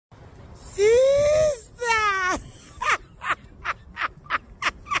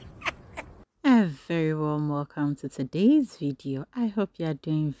very warm welcome to today's video. I hope you are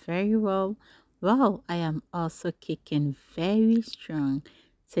doing very well. Well, I am also kicking very strong.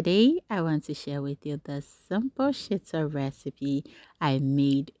 Today I want to share with you the simple shito recipe I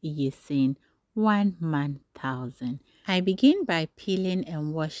made using 1,000. I begin by peeling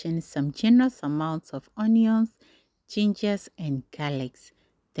and washing some generous amounts of onions, gingers and garlics.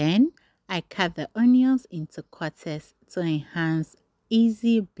 Then I cut the onions into quarters to enhance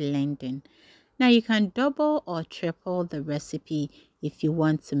easy blending. Now you can double or triple the recipe if you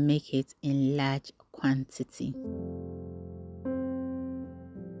want to make it in large quantity.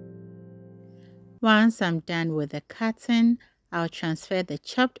 Once I'm done with the cutting, I'll transfer the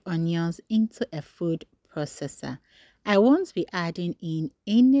chopped onions into a food processor. I won't be adding in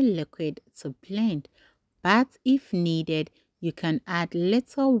any liquid to blend, but if needed, you can add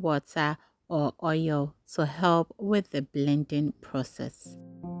little water or oil to help with the blending process.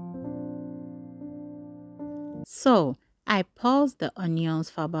 So, I pulse the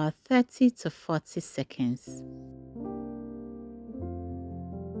onions for about 30 to 40 seconds.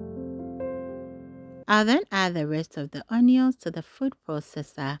 I'll then add the rest of the onions to the food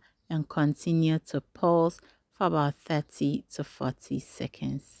processor and continue to pulse for about 30 to 40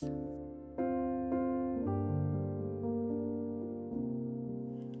 seconds.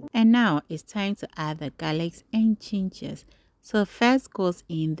 And now it's time to add the garlics and gingers. So first goes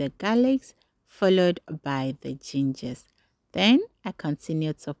in the garlics, followed by the gingers. Then I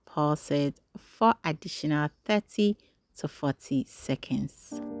continue to pulse it for additional 30 to 40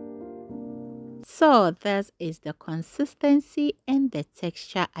 seconds. So this is the consistency and the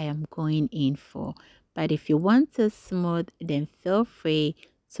texture I am going in for. But if you want it smooth, then feel free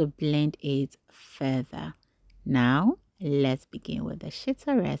to blend it further. Now let's begin with the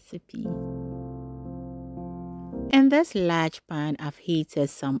shito recipe. In this large pan, I've heated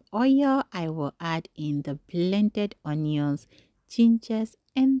some oil. I will add in the blended onions, gingers,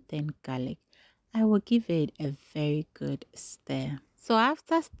 and then garlic. I will give it a very good stir. So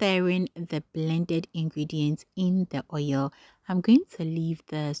after stirring the blended ingredients in the oil, I'm going to leave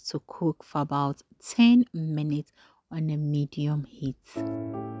this to cook for about 10 minutes on a medium heat.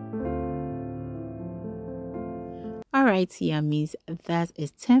 Alright, yummies, that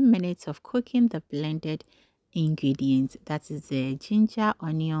is 10 minutes of cooking the blended ingredients. That is the ginger,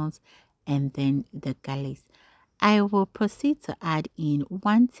 onions, and then the garlic. I will proceed to add in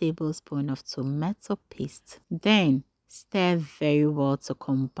 1 tablespoon of tomato paste. Then stir very well to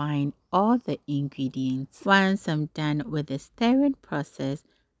combine all the ingredients. Once I'm done with the stirring process,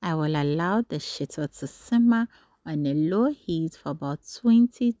 I will allow the shito to simmer on a low heat for about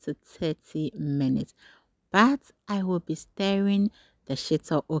 20 to 30 minutes. But I will be stirring the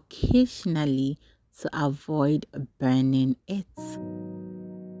shito occasionally to avoid burning it.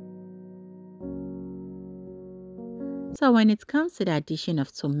 So when it comes to the addition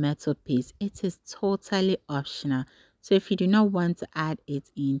of tomato paste, it is totally optional. So if you do not want to add it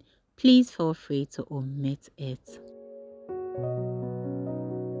in, please feel free to omit it.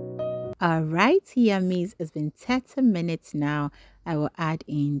 Alright, yummies, it's been 30 minutes now. I will add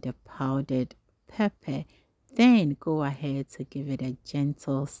in the powdered pepper. Then go ahead to give it a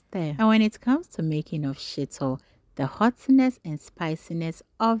gentle stir. And when it comes to making of shito, the hotness and spiciness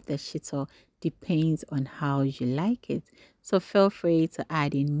of the shito depends on how you like it. So feel free to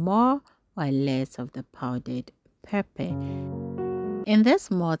add in more or less of the powdered pepper. In this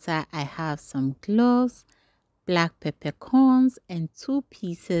mortar, I have some cloves, black peppercorns, and 2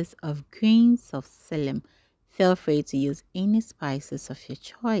 pieces of grains of psyllium. Feel free to use any spices of your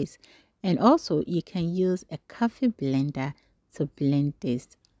choice. And also, you can use a coffee blender to blend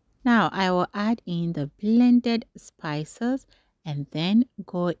this. Now, I will add in the blended spices and then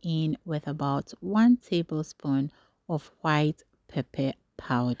go in with about 1 tablespoon of white pepper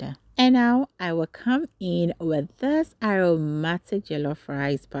powder. And now, I will come in with this aromatic jollof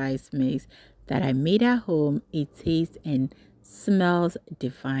rice spice mix that I made at home. It tastes and smells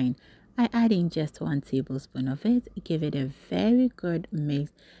divine. I add in just 1 tablespoon of it, give it a very good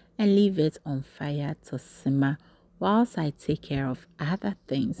mix, and leave it on fire to simmer whilst I take care of other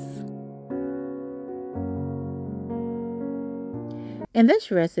things. In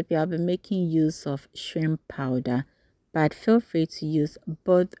this recipe, I'll be making use of shrimp powder, but feel free to use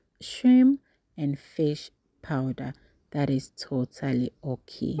both shrimp and fish powder. That is totally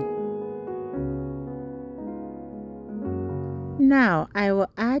okay. Now, I will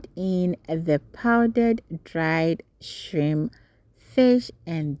add in the powdered dried shrimp, fish,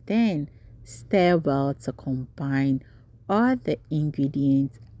 and then stir well to combine all the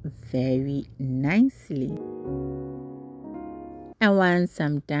ingredients very nicely. And once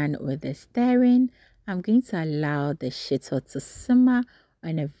I'm done with the stirring, I'm going to allow the shito to simmer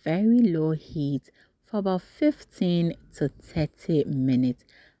on a very low heat for about 15 to 30 minutes,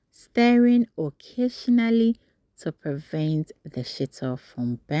 stirring occasionally to prevent the shito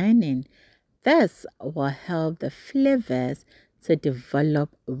from burning. This will help the flavors to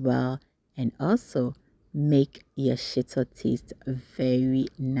develop well and also make your shito taste very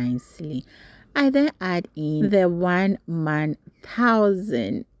nicely. I then add in the 1,000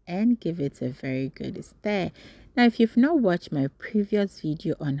 and give it a very good stir. Now, if you've not watched my previous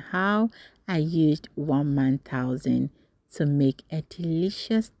video on how I used 1,000 to make a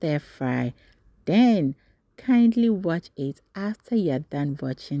delicious stir fry, then kindly watch it after you're done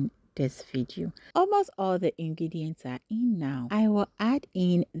watching this video. Almost all the ingredients are in now. I will add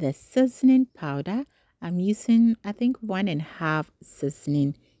in the seasoning powder. I'm using, I think, 1.5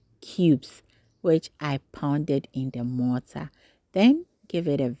 seasoning cubes, which I pounded in the mortar. Then give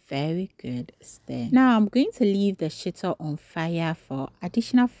it a very good stir. Now I'm going to leave the shito on fire for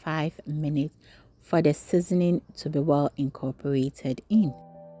additional 5 minutes for the seasoning to be well incorporated in.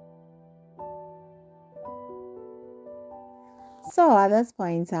 So at this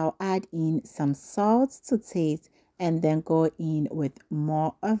point, I'll add in some salt to taste and then go in with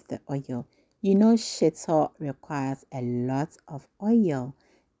more of the oil. You know, shito requires a lot of oil.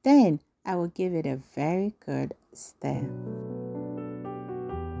 Then I will give it a very good stir.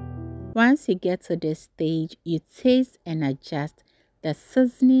 Once you get to this stage, you taste and adjust the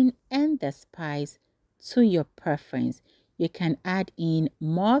seasoning and the spice to your preference. You can add in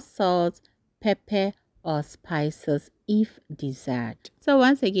more salt, pepper, or spices if desired. So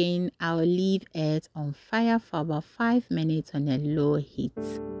once again, I'll leave it on fire for about 5 minutes on a low heat.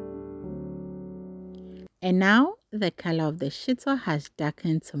 And now the color of the shito has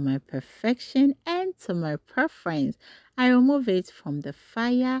darkened to my perfection and to my preference. I remove it from the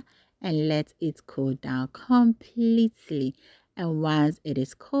fire and let it cool down completely. And once it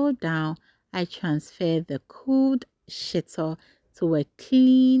is cooled down, I transfer the cooled shito to a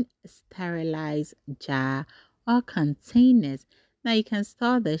clean, sterilized jar or containers. Now you can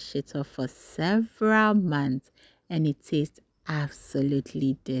store the shito for several months and it tastes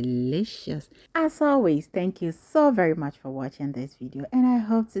absolutely delicious. As always, thank you so very much for watching this video and I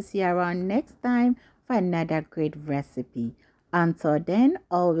hope to see you around next time for another great recipe. Until then,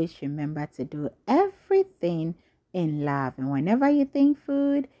 always remember to do everything in love, and whenever you think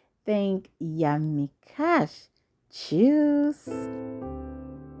food, think yummy cash. Cheers.